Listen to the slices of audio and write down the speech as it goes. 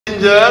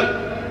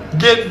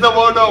Gets the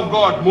word of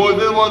God.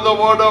 Moses was the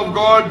word of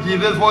God,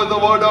 Jesus was the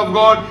word of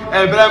God,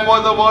 Abraham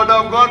was the word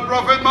of God,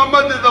 Prophet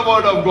Muhammad is the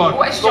word of God.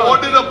 Question. So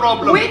what is the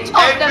problem? Which of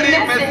Every the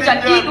messenger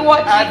messenger did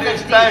what at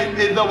Jesus his time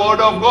is the word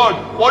of God.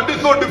 What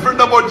is so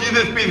different about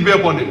Jesus, peace be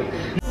upon him?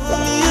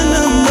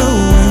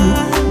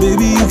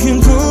 Baby, you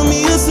can call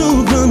me a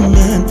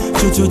Superman.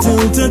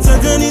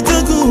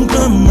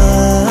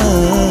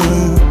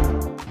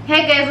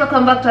 Hey guys,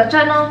 welcome back to our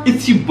channel.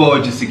 It's your boy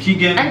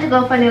Zakir And to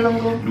go Fanny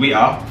Longo. We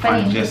are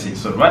Fanny. Fanny&jessy.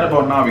 So right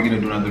about now we're gonna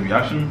do another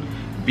reaction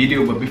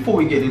video. But before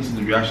we get into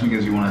the reaction,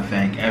 guys, we want to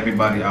thank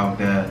everybody out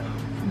there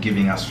for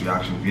giving us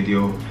reaction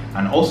video,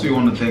 and also we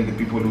want to thank the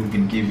people who've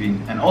been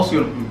giving, and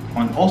also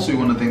we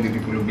want to thank the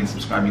people who've been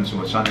subscribing to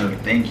our channel.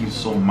 Thank you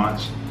so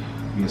much.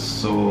 We are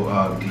so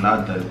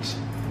glad that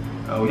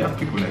we have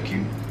people like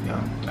you,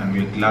 yeah, and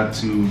we're glad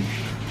to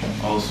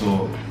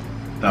also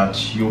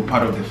that you're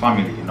part of the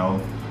family, you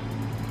know.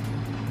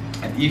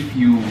 And if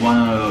you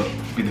wanna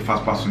be the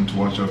first person to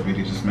watch our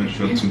video, just make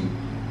sure to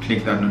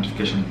click that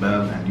notification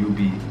bell, and you'll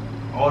be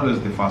always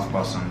the first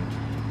person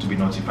to be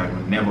notified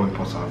whenever we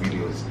post our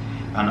videos.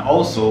 And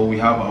also we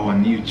have our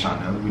new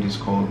channel which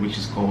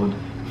is called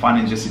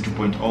Fanny&jessy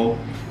 2.0.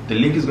 The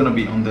link is gonna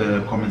be on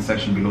the comment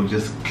section below.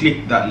 Just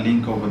click that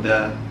link over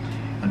there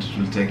and it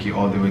will take you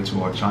all the way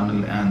to our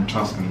channel, and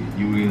trust me,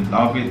 you will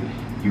love it.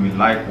 You will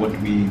like what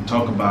we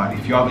talk about.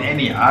 If you have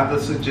any other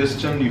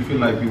suggestion you feel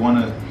like you want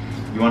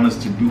us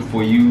to do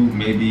for you,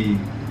 maybe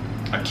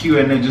a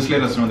Q&A, just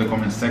let us know in the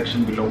comment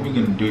section below. We're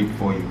gonna do it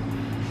for you.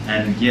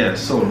 And yeah,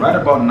 so right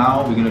about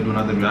now we're gonna do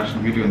another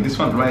reaction video, and this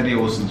one right here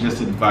was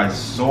suggested by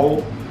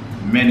so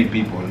many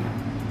people,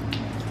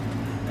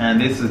 and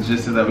they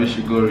suggested that we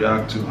should go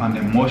react to an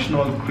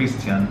emotional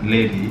Christian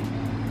lady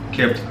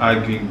kept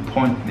arguing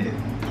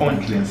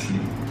pointlessly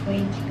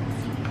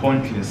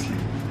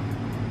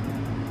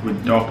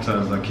with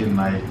Dr Zakir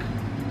Naik.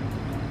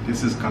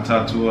 This is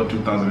Qatar tour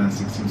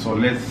 2016. So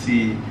let's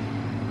see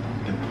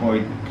the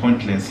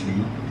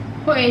pointlessly.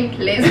 So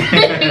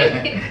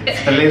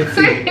let's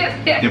see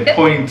the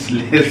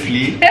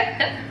pointlessly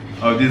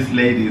of this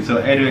lady. So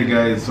anyway,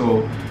 guys,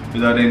 so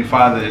without any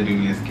further ado,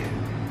 let's get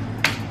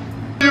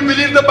it. You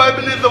believe the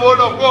Bible is the word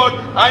of God.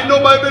 I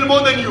know Bible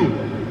more than you,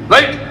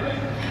 right?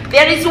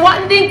 There is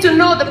one thing to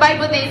know the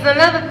Bible, there is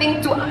another thing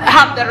to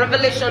have the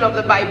revelation of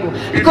the Bible.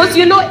 Because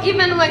you know,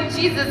 even when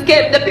Jesus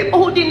came, the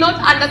people who did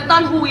not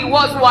understand who he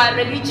was were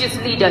religious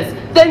leaders.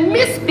 They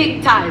missed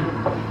big time.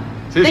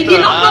 Sister, they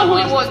did not know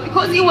who he was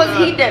because he was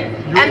hidden.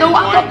 And the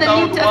work of the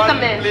New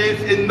Testament. One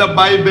place in the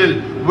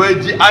Bible where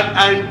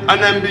an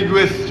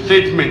unambiguous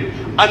statement,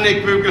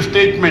 unequivocal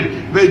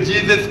statement, where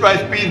Jesus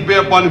Christ, peace be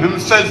upon him,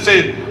 himself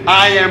says,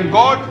 I am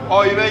God,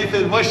 or where he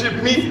says,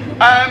 worship me,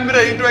 I am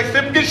ready to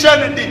accept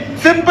Christianity.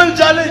 Simple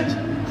challenge.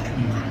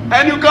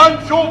 And you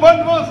can't show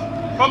one verse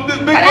from this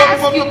big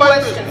verse of the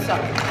Bible. Question, sir?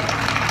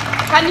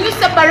 Can you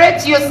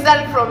separate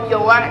yourself from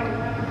your word?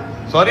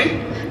 Sorry?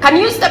 Can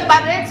you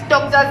separate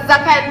Dr.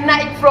 Zakir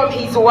Naik from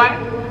his word?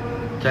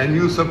 Can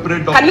you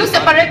separate Can you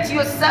separate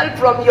yourself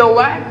from your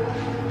word?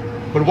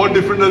 But what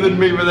difference does it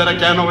make whether I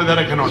can or whether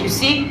I cannot? You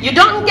see, you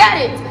don't get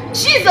it.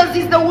 Jesus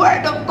is the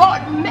word of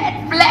God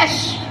made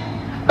flesh.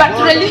 But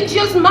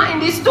religious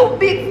mind is too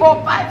big for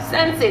 5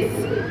 senses.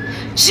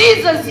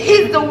 Jesus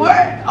is the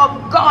word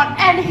of God,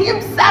 and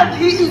himself,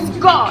 he is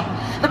God.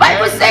 The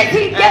Bible says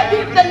he gave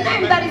him the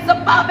name that is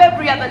above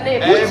every other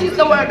name, which is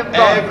the word of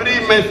God. Every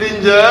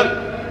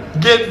messenger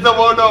gets the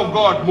word of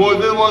God.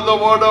 Moses was the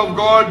word of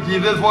God,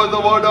 Jesus was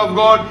the word of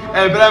God,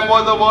 Abraham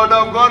was the word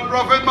of God,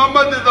 Prophet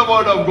Muhammad is the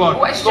word of God.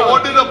 Question. So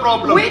what is the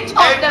problem? Which of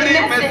Every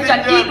the messenger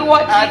messenger did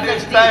what at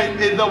Jesus his time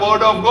is the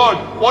word of God.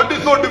 What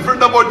is so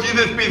different about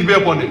Jesus, peace be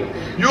upon him?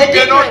 You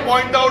cannot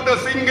point out a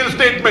single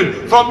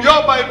statement from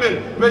your Bible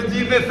where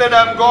Jesus said,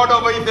 I am God,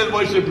 or where he says,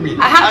 worship me.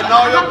 I have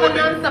an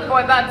answer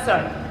for that,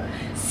 sir.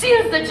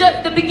 Since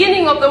the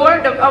beginning of the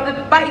word of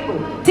the Bible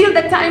till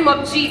the time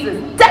of Jesus,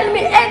 tell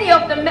me any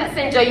of the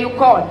messenger you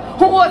called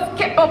who was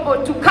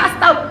capable to cast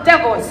out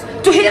devils,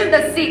 to heal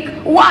the sick.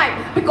 Why?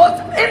 Because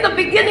in the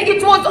beginning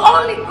it was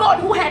only God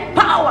who had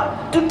power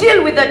to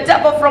deal with the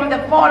devil from the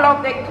fall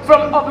of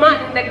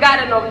man in the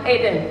Garden of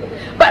Eden.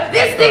 But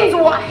these things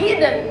were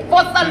hidden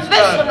for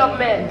salvation of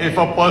men. If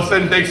a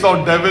person takes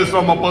out devils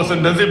from a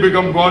person, does he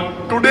become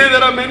God? Today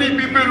there are many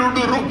people who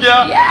do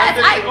ruqya. Yes, and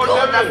they I take do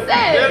out devils. the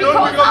same. They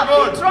don't become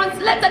God.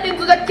 Translated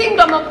into the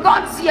kingdom of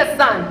God's dear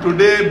son.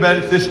 Today,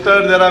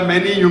 sister, there are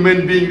many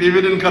human beings,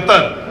 even in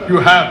Qatar, you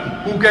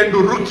have, who can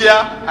do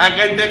ruqya and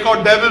can take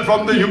out devil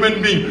from the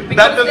human being.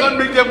 That does not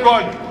make them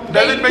God.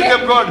 Does it make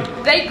them God?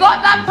 They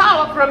got that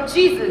power from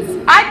Jesus.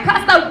 I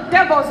cast out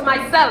devils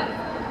myself.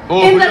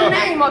 In the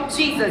name of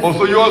Jesus. Oh,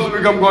 so you also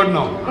become God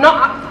now? No,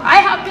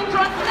 I have been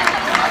translated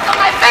because of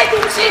my faith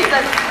in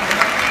Jesus.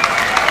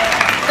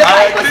 The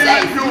Bible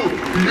says,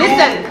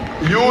 listen.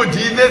 You,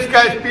 Jesus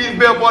Christ, peace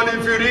be upon him.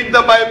 If you read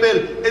the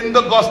Bible, in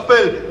the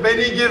Gospel, when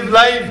he gives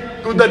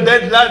life to the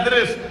dead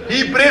Lazarus,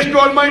 he prays to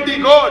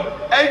Almighty God.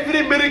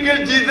 Every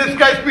miracle Jesus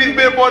Christ, peace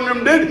be upon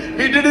him,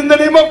 he did in the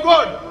name of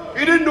God.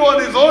 He didn't know on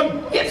his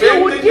own. If Same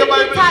you would thing give the me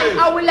Bible time, says.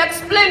 I will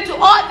explain to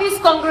all these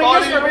Sorry,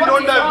 congregations we what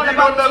don't is all have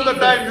the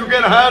about time. You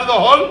can hire the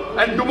hall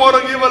and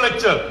tomorrow give a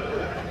lecture.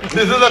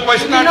 This is a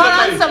question You and not the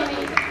answer time. me.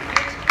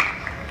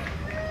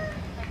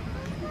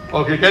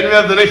 Okay, can we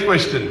have the next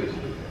question?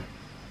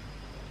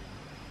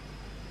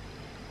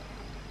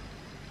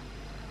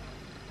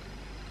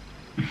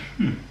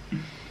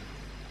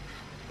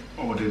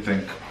 What do you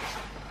think?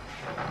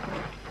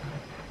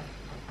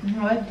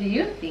 What do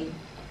you think?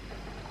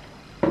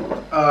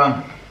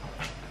 I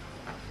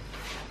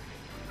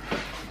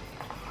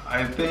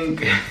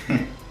think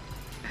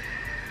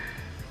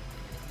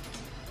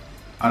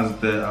as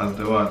the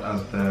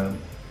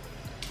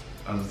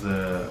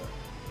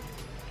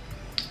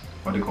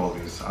what do you call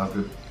this, as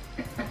the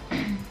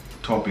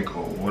topic,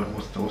 or what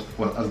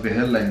as the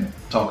headline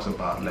talks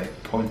about, like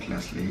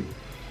pointlessly,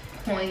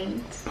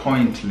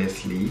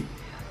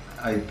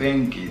 I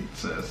think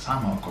it's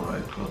somehow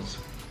correct, because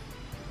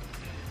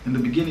in the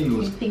beginning it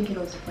was, You think it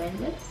was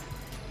pointless?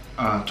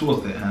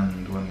 towards the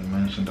end when you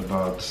mentioned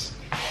about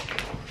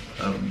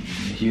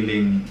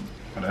healing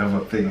whatever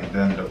thing, and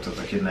then Dr.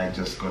 Zakir Naik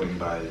just got in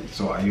by,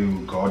 so are you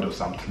God or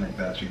something like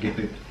that, you get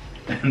it?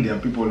 And there are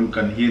people who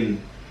can heal,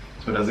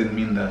 so does it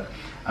mean that,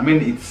 I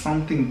mean, it's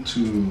something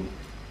to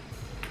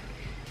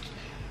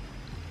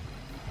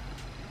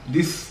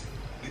this,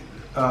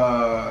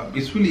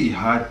 it's really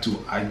hard to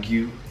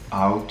argue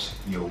out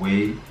your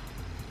way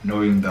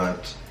knowing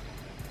that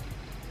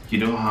you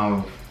don't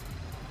have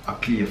a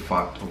clear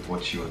fact of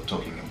what you're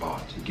talking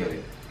about, you get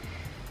it?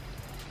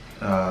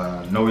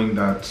 Knowing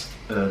that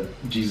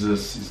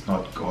Jesus is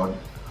not God,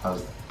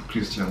 as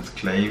Christians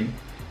claim,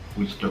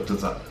 which Dr.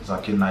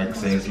 Zakir Naik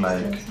says,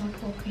 like,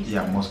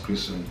 yeah, most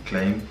Christians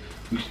claim,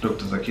 which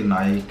Dr. Zakir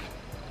Naik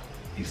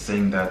is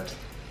saying that,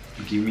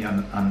 give me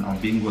an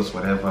ambiguous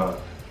whatever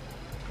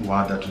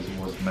word that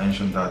was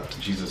mentioned, that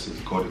Jesus is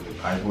God in the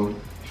Bible.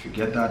 If you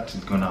get that,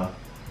 it's gonna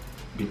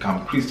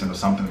become Christian or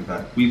something like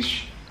that,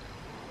 which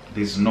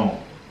there's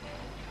no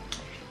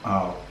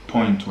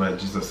point where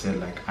Jesus said,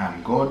 like, I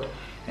am God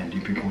and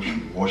you people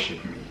should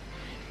worship me,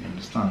 you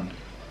understand?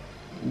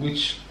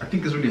 Which I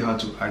think is really hard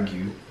to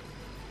argue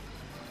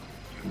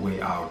your way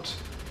out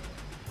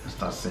and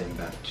start saying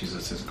that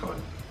Jesus is God.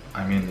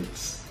 I mean,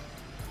 it's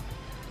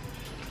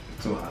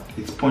so hard,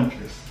 it's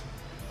pointless.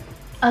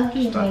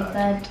 Arguing like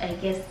that, I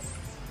guess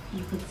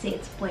you could say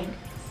it's pointless,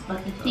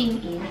 but the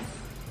thing is,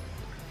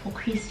 for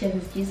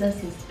Christians,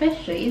 Jesus is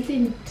special.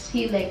 Isn't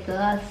he like the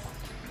last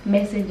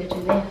messenger to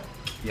them?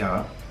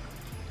 Yeah,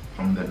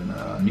 from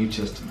the New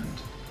Testament.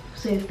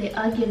 So if they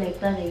argue like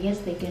that, I guess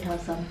they can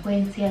have some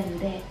points here and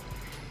there.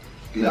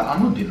 Yeah,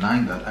 I'm not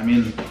denying that. I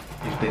mean,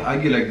 if they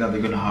argue like that,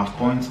 they're gonna have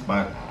points,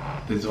 but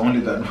there's only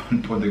that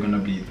one point they're gonna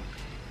be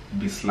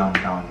slammed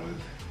down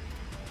with.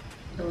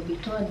 They'll be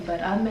told,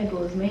 but Ahmed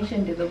was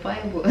mentioned in the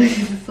Bible.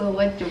 So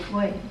what's your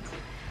point?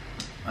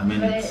 I mean,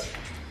 But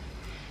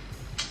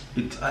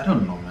it's I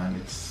don't know, man.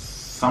 It's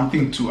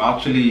something to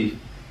actually.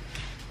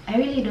 I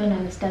really don't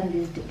understand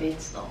these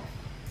debates, though.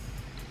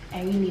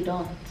 I really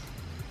don't.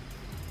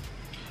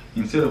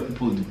 Instead of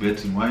people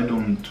debating, why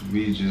don't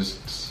we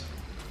just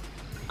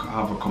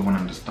have a common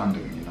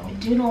understanding, you know?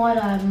 Do you know what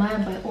I admire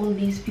by all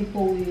these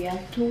people we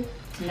react to?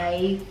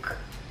 Like,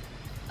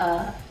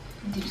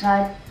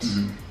 Detach,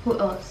 who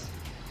else?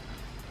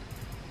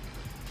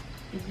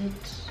 Is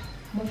it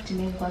Mufti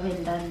Mengo? I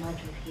haven't done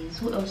much of his.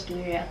 Who else do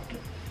we react to?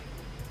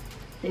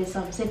 There's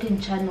some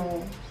certain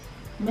channel,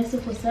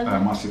 Merciful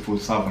Servant. Merciful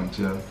Servant,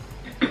 yeah.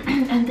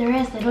 And the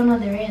rest, I don't know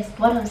the rest.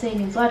 What I'm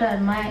saying is, what I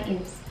admire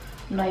is,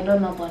 no, I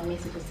don't know about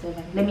Merciful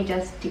Servant. Let me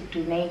just stick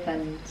to Naik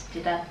and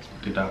Detach.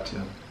 Detach,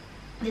 yeah.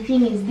 The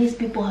thing is, these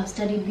people have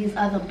studied these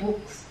other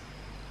books,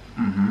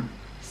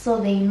 so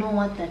they know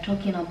what they're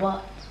talking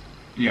about.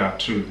 Yeah,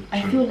 true.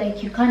 I feel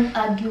like you can't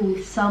argue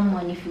with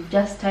someone if you've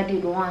just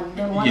studied one.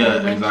 Then what are you Yeah,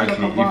 going to talk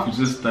exactly. about? If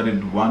you just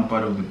studied one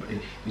part of the,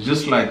 it's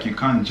just like you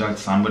can't judge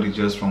somebody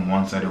just from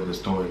one side of the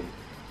story.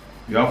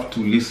 You have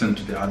to listen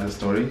to the other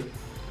story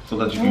so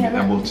that you can be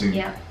able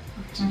to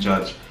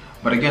judge.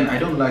 But again, I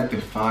don't like the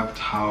fact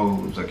how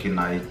Zakir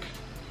Naik,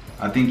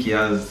 I think he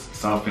has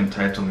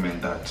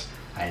self-entitlement that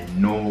I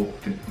know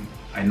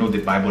the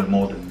Bible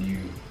more than you.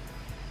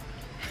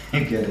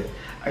 You get it?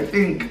 I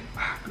think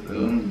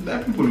there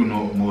are people who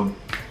know more.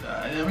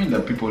 I mean, there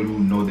are people who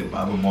know the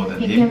Bible more than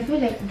He him. can feel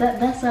like that.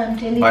 That's what I'm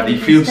telling you. But he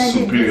He feels studied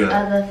superior. these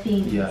other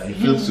things. Yeah, he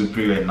feels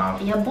superior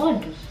enough. You're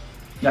bored.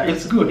 Yeah,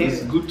 it's good.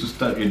 It's good to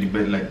start your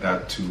debate like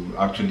that to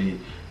actually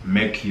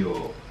make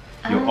your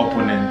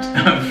opponent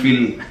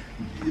feel.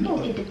 You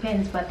know, It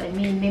depends, but I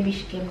mean, maybe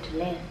she came to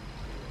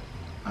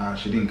learn.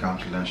 she didn't come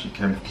to learn. She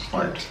came to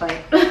fight. She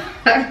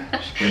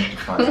came to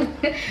fight.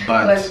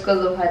 But But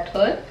because of her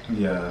tone.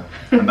 yeah,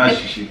 and that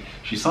she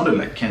sounded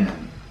like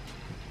Kenyan.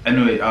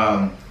 Anyway,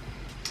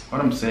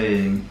 what I'm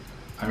saying,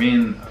 I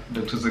mean,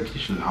 Dr. Zakir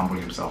should humble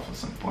himself at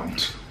some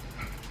point.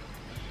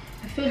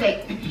 I feel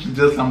like He should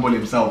just humble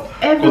himself.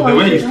 Because the everyone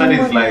way he should studies,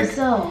 humble like,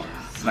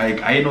 themselves.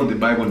 like I know the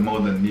Bible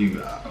more than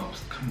you.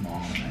 Come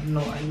on, I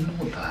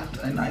know that,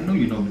 and I know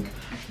you know,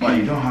 but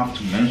you don't have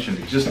to mention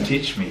it. Just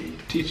teach me.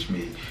 teach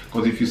me.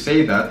 Because if you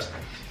say that,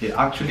 it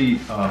actually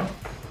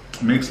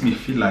makes me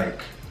feel like,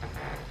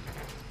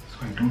 so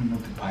I don't know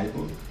the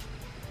Bible.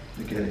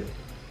 You get it?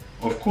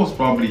 Of course,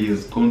 probably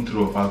he's gone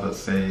through a verse that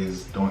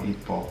says don't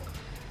eat pork,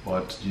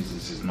 but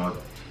Jesus is not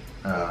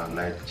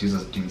like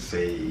Jesus didn't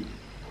say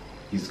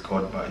he's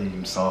God by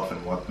himself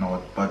and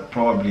whatnot, but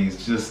probably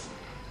it's just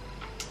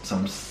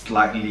some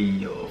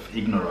slightly of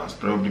ignorance.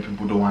 Probably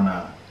people don't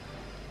wanna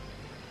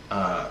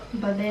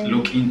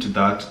look into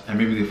that, and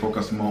maybe they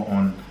focus more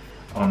on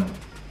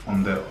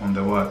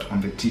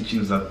the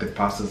teachings that the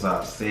pastors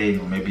are saying,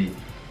 or maybe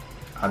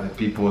other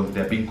people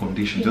they're being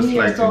conditioned. Just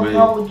like the way.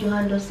 How would you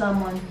handle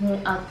someone who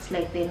acts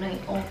like they know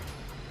it all?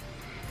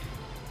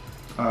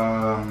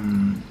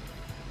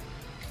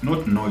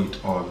 Not know it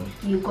all.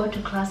 You go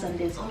to class and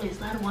there's always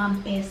that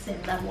one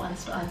person that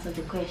wants to answer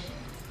the question.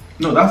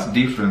 No, that's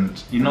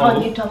different. You know. How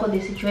do you tackle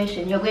the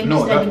situation? You're going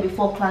to study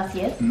before class,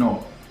 yes?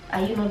 No.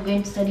 Are you not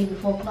going to study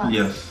before class?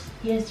 Yes.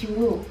 Yes, you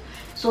will.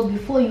 So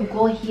before you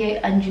go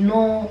here and you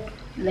know,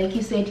 like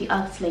you said, he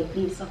acts like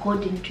this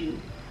according to you.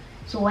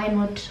 So why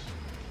not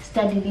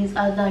study these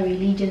other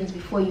religions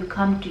before you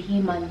come to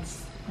him and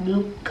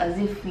look as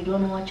if you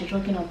don't know what you're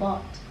talking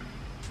about?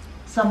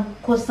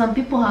 Because some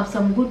people have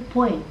some good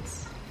points.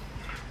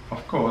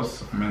 Of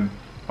course, I mean,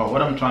 but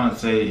what I'm trying to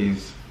say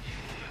is,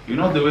 you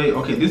know the way,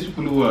 okay, these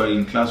people who are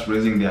in class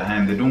raising their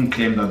hand, they don't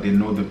claim that they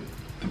know the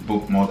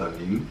book more than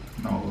you.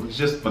 No, it's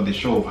just by the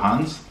show of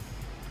hands,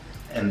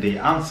 and they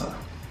answer.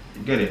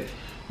 You get it?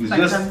 It's but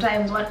just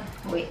sometimes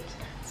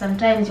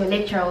sometimes your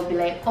lecturer will be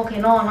like, okay,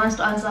 no one wants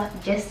to answer.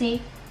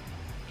 Jessy.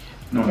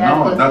 No,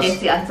 no, that's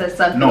Jessy answers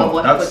something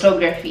about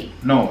photography.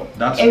 No,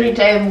 that's every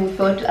time we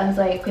fail to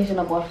answer a question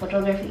about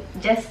photography.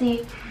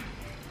 Jessy.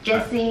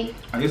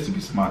 I used to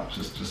be smart,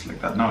 just like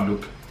that. Now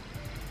look,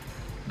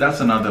 that's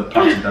another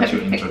party that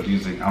you're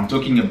introducing. I'm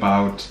talking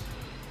about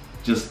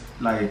just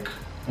like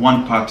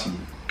one party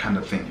kind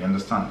of thing. You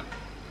understand?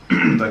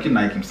 Zakir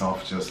Naik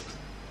himself just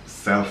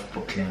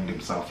self-proclaimed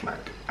himself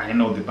like, I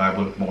know the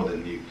Bible more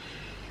than you.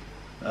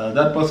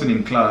 That person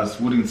in class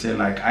wouldn't say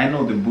like, I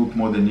know the book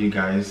more than you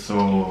guys,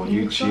 so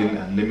you chill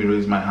and let me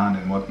raise my hand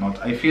and whatnot.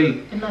 I feel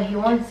no, he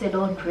won't say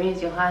don't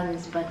raise your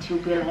hands, but you'll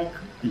be like,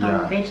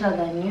 I'm better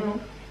than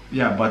you.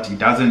 Yeah, but he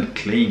doesn't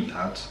claim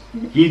that.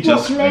 He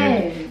just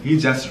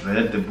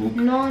read the book.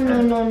 No. I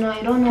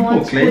don't know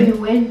what school you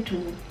went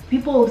to.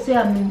 People will say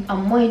I'm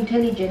more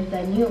intelligent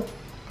than you.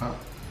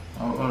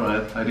 Oh,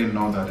 alright, I didn't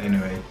know that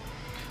anyway.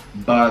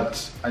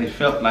 But I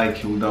felt like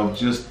he would have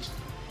just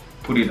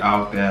put it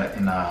out there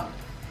in a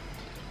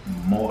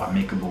more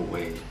amicable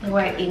way.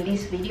 Right, in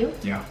this video?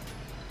 Yeah.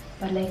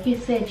 But like you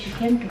said, she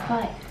came to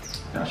fight.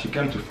 Yeah, she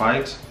came to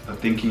fight,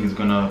 thinking he's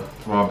gonna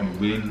probably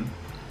win.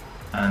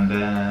 And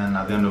then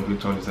at the end of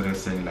it all, he started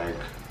saying like,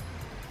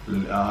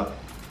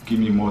 give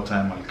me more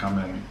time, I'll come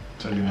and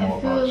tell you more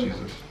about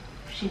Jesus.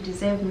 She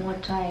deserved more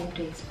time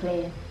to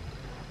explain.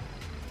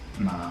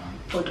 Nah.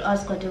 Or to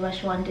ask whatever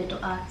she wanted to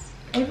ask.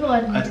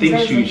 Everyone I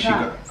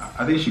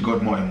think she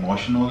got more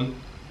emotional.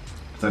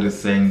 Started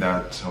saying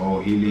that, oh,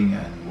 healing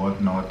and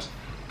whatnot.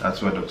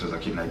 That's why Dr.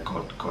 Zakir Naik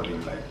got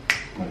him like,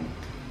 boom.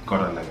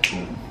 Got her like,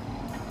 boom.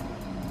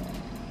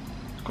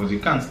 Because you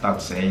can't start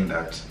saying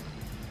that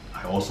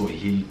I also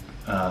heal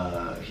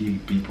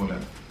people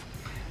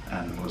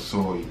and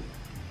so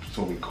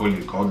we call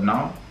you God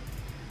now.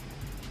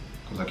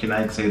 Because Zakir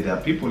Naik said there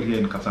are people here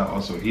in Qatar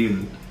also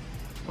healed,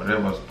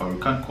 whatever, but we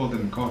can't call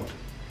them God.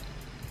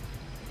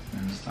 You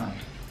understand?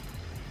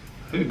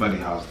 Everybody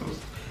has those.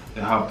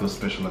 They have those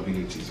special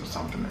abilities or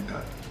something like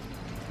that.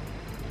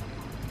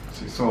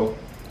 See, so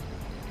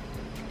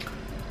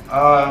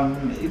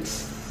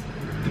it's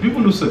the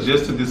people who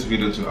suggested this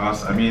video to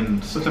us. I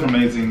mean, such an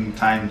amazing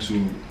time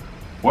to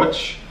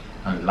watch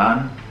and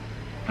learn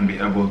and be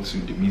able to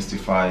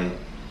demystify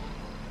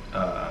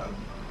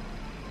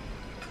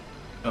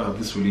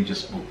these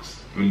religious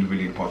books.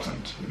 Really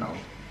important, you know.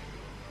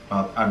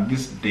 But at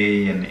this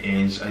day and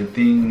age, I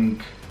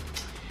think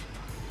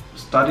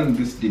starting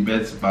these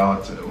debates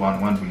about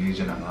one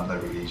religion and another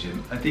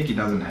religion, I think it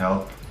doesn't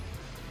help.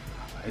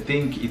 I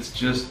think it's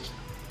just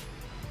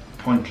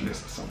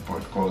pointless at some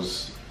point,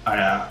 because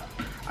I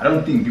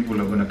don't think people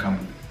are going to come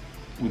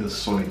with a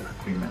solid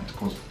agreement,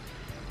 because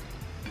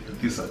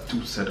these are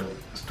two set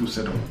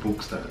of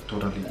books that are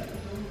totally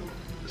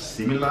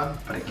similar,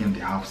 but again they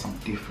have some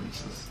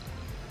differences.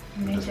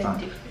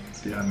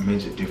 There are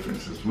major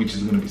differences, which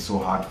is going to be so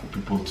hard for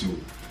people to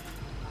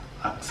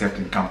accept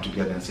and come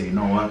together and say, you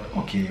know what,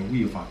 okay,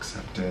 we've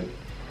accepted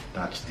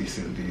that this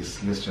and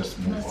this, let's just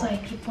move on. That's why I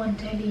keep on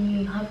telling you,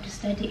 you have to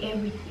study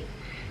everything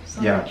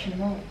so that you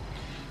know.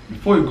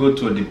 Before you go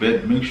to a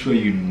debate, make sure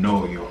you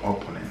know your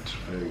opponent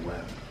very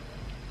well.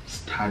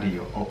 Study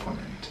your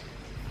opponent.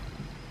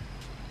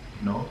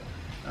 You know,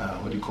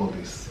 what do you call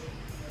this?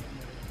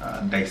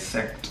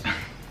 Dissect.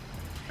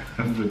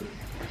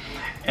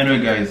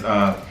 Anyway guys,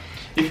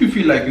 if you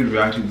feel like you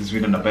reacted to this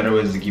video, the better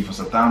way is to give us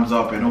a thumbs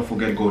up, and don't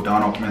forget to go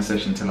down our comment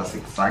section and tell us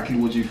exactly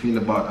what you feel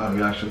about our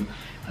reaction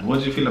and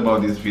what you feel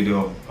about this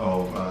video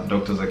of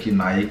Dr. Zakir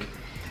Naik.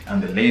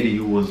 and the lady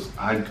who was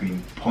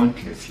arguing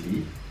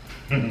pointlessly.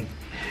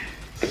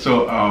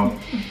 So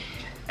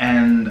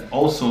and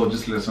also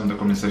just let us know in the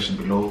comment section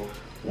below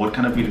what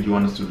kind of video do you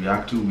want us to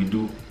react to. We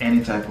do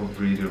any type of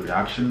video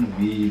reaction.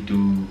 We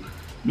do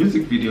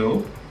music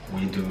video,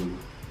 we do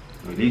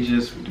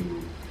religious, we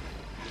do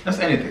just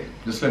anything.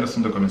 Just let us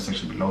know in the comment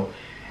section below.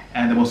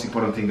 And the most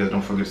important thing is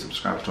don't forget to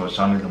subscribe to our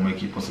channel. The more you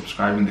keep on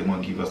subscribing, the more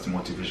it gives us the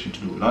motivation to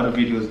do a lot of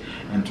videos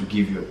and to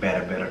give you a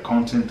better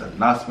content. And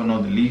last but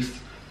not the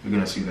least, we're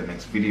gonna see you in the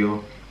next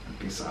video. And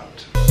peace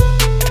out.